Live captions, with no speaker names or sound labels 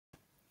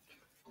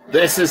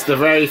This is the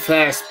very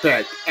first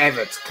book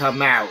ever to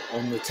come out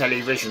on the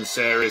television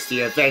series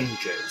The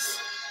Avengers.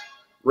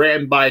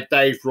 Written by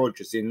Dave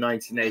Rogers in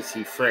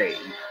 1983,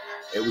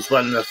 it was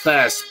one of the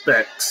first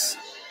books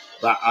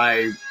that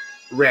I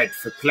read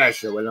for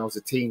pleasure when I was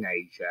a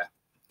teenager.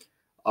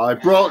 I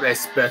brought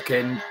this book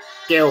in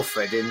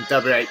Guildford in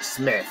W.H.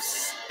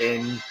 Smith's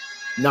in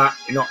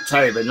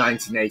October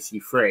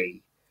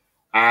 1983,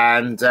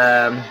 and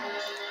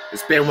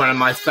it's been one of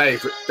my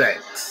favourite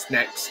books,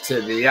 next to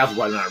the other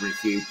one I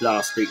reviewed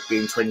last week,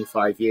 being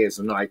 25 Years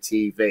on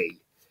ITV.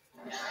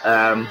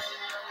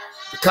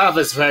 The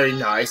cover's very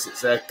nice.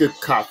 It's a good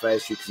cover,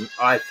 as you can,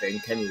 I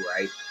think,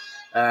 anyway,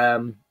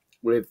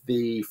 with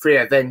the three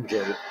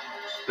Avengers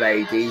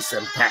ladies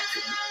and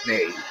Patrick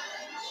McNee.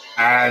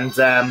 And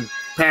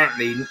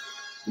apparently,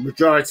 the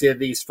majority of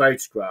these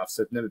photographs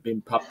have never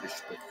been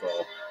published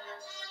before.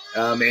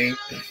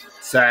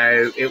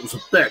 So it was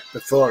a book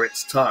before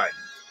its time.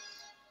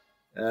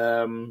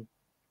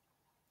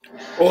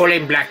 All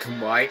in black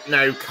and white,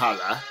 no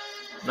colour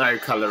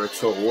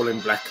at all in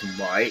black and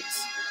white,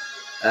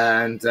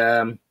 and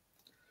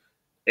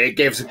it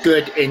gives a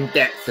good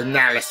in-depth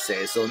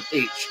analysis on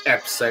each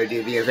episode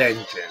of the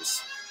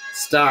Avengers,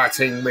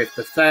 starting with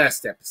the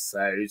first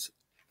episode,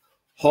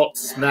 Hot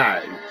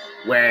Snow,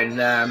 when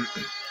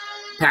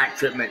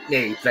Patrick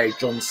McNee played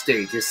John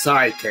Steed. His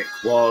sidekick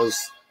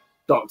was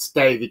Dr.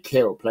 David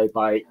Hill, played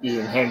by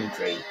Ian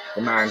Hendry,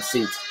 the man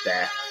seated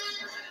there.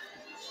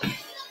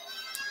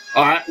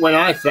 When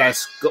I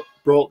first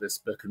brought this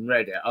book and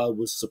read it, I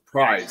was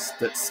surprised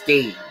that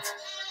Steed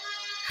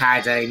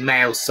had a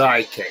male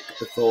sidekick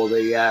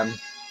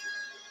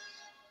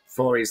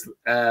for his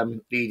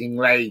leading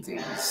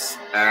ladies,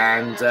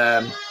 and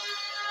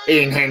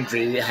Ian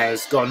Hendry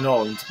has gone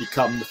on to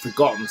become the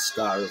forgotten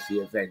star of the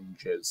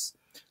Avengers,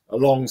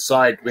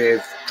 alongside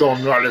with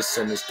John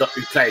Rollison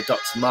who played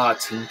Dr.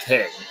 Martin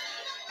King,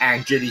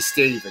 and Julie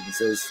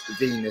Stevens as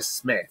Venus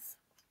Smith.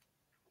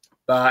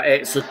 But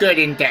it's a good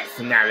in-depth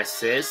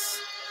analysis.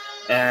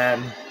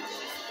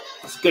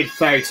 It's a good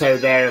photo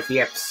there of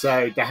the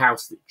episode, The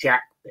House That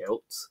Jack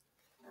Built.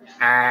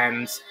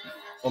 And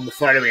on the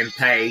following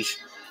page,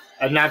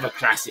 another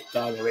classic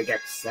Diana Rigg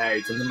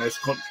episode, and the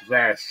most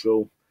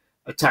controversial,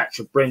 A Touch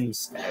of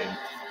Brimstone.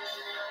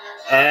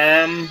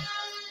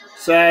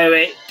 So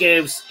it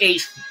gives,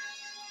 each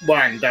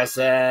one does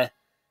a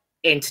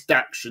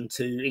introduction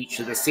to each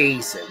of the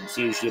seasons,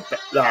 usually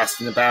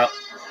lasting about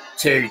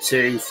 2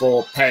 to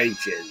 4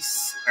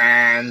 pages,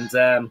 and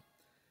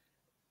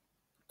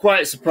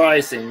quite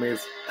surprising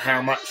with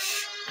how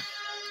much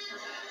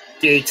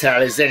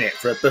detail is in it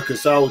for a book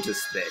as old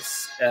as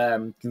this,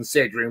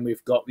 considering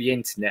we've got the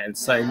internet and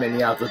so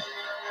many other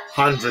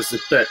hundreds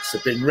of books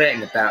have been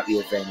written about the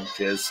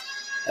Avengers,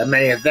 and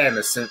many of them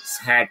have since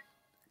had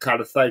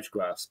colour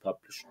photographs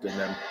published in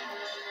them.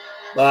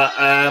 But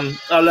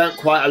I learnt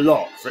quite a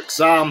lot. For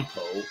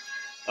example,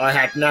 I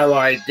had no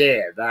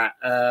idea that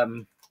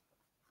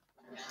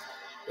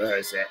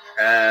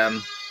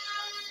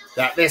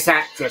that this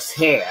actress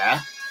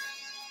here,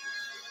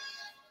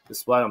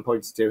 this one I'm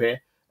pointing to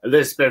here,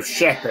 Elizabeth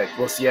Shepherd,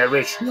 was the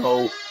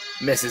original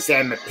Mrs.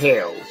 Emma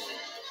Peel,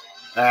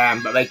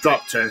 but they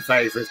dropped her in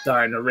favour of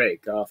Diana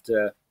Rigg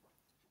after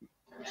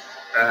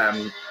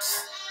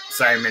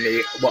so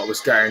many what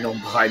was going on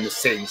behind the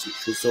scenes,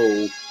 which was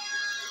all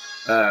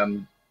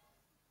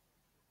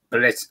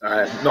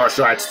not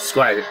sure how to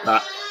describe it,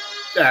 but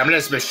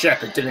Elizabeth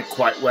Shepherd didn't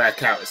quite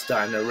work out as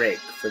Diana Rigg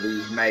for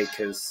the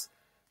maker's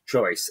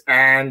choice.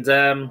 And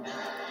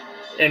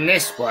in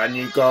this one,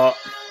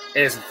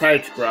 here's a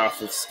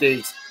photograph of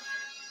Steve's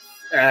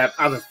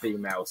other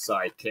female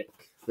sidekick.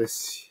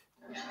 This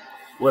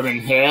woman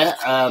here,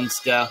 there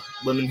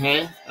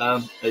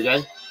you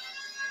go.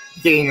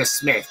 Venus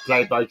Smith,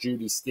 played by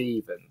Julie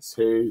Stevens,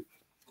 who,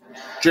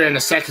 during the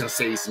second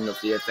season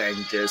of The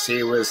Avengers,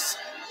 he was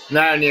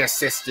not only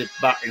assisted,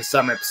 but in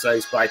some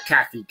episodes by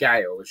Kathy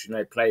Gale, as you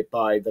know, played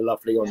by the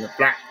lovely Honor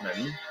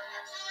Blackman,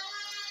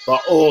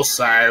 but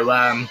also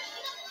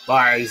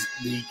by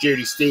the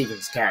Julie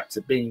Stevens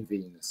character being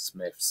Venus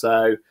Smith.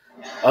 So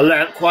I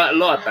learnt quite a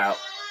lot about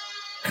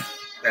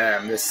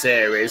this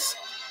series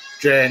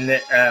during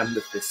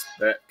this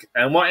book.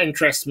 And what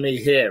interests me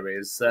here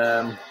is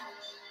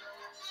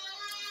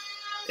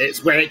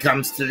it's when it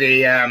comes to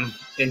the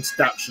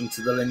introduction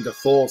to the Linda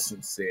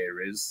Thorson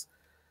series.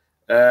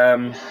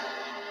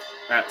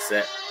 That's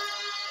it.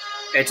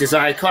 It is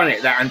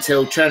iconic that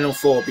until Channel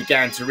 4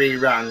 began to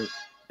rerun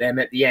them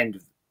at the end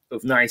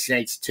of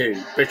 1982,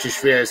 British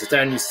viewers had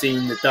only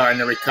seen the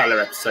Diana Rigg colour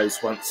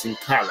episodes once in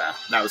colour.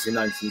 That was in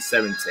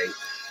 1970.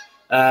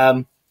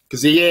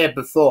 Because the year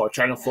before,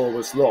 Channel 4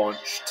 was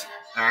launched,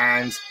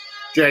 and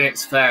during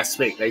its first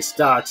week, they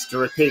started to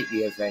repeat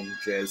the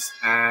Avengers,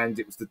 and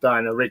it was the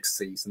Diana Rigg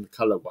season, the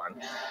colour one.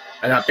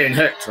 And I've been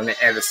hooked on it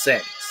ever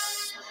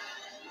since.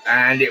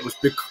 And it was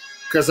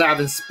because I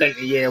haven't spent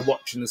a year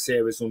watching the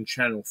series on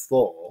Channel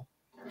 4,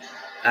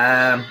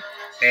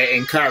 it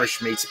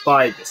encouraged me to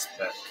buy this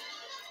book.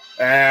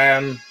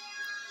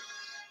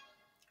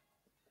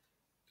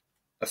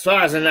 as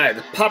far as I know,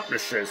 the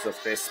publishers of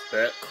this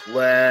book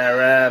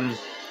were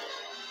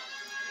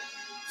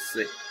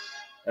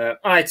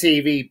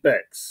ITV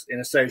Books in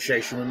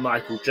association with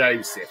Michael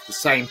Joseph, the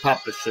same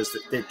publishers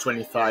that did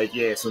 25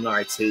 years on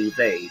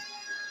ITV.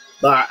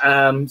 But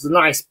there's a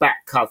nice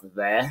back cover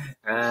there,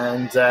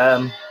 and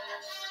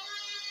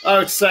I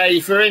would say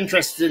if you're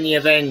interested in the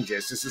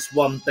Avengers, this is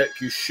one book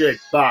you should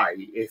buy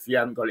if you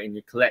haven't got it in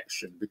your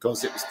collection,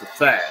 because it was the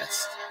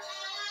first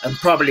and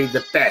probably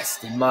the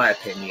best in my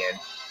opinion,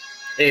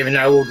 even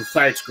though all the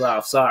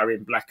photographs are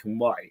in black and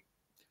white.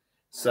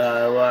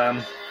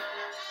 So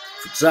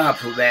for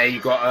example, there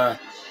you got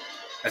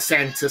a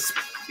centre,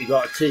 you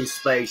got a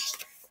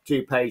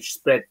two-page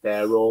spread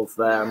there of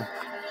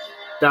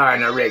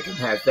Diana Rigg and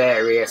her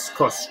various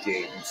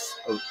costumes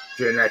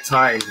during their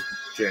time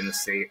during the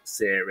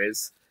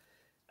series.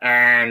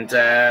 And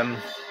there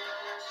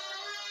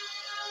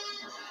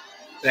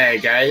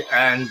you go.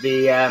 And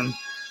the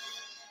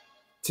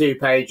 2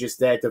 pages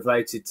there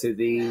devoted to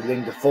the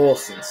Linda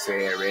Forson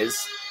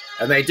series.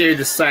 And they do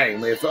the same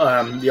with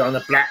the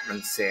Honor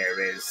Blackman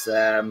series.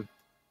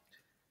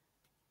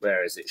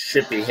 Where is it?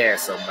 Should be here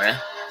somewhere.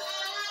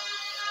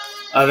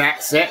 Oh,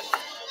 that's it.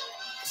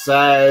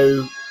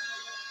 So,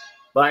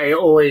 but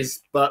all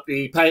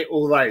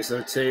those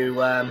are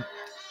to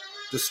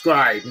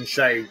describe and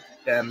show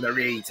the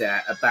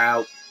reader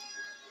about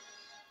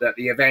that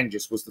the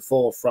Avengers was the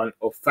forefront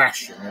of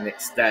fashion in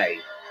its day.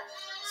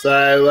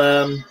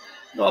 So,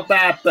 not a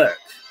bad book.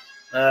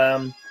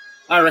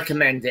 I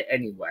recommend it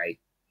anyway.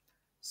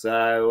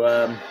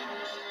 So,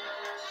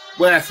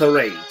 worth a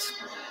read.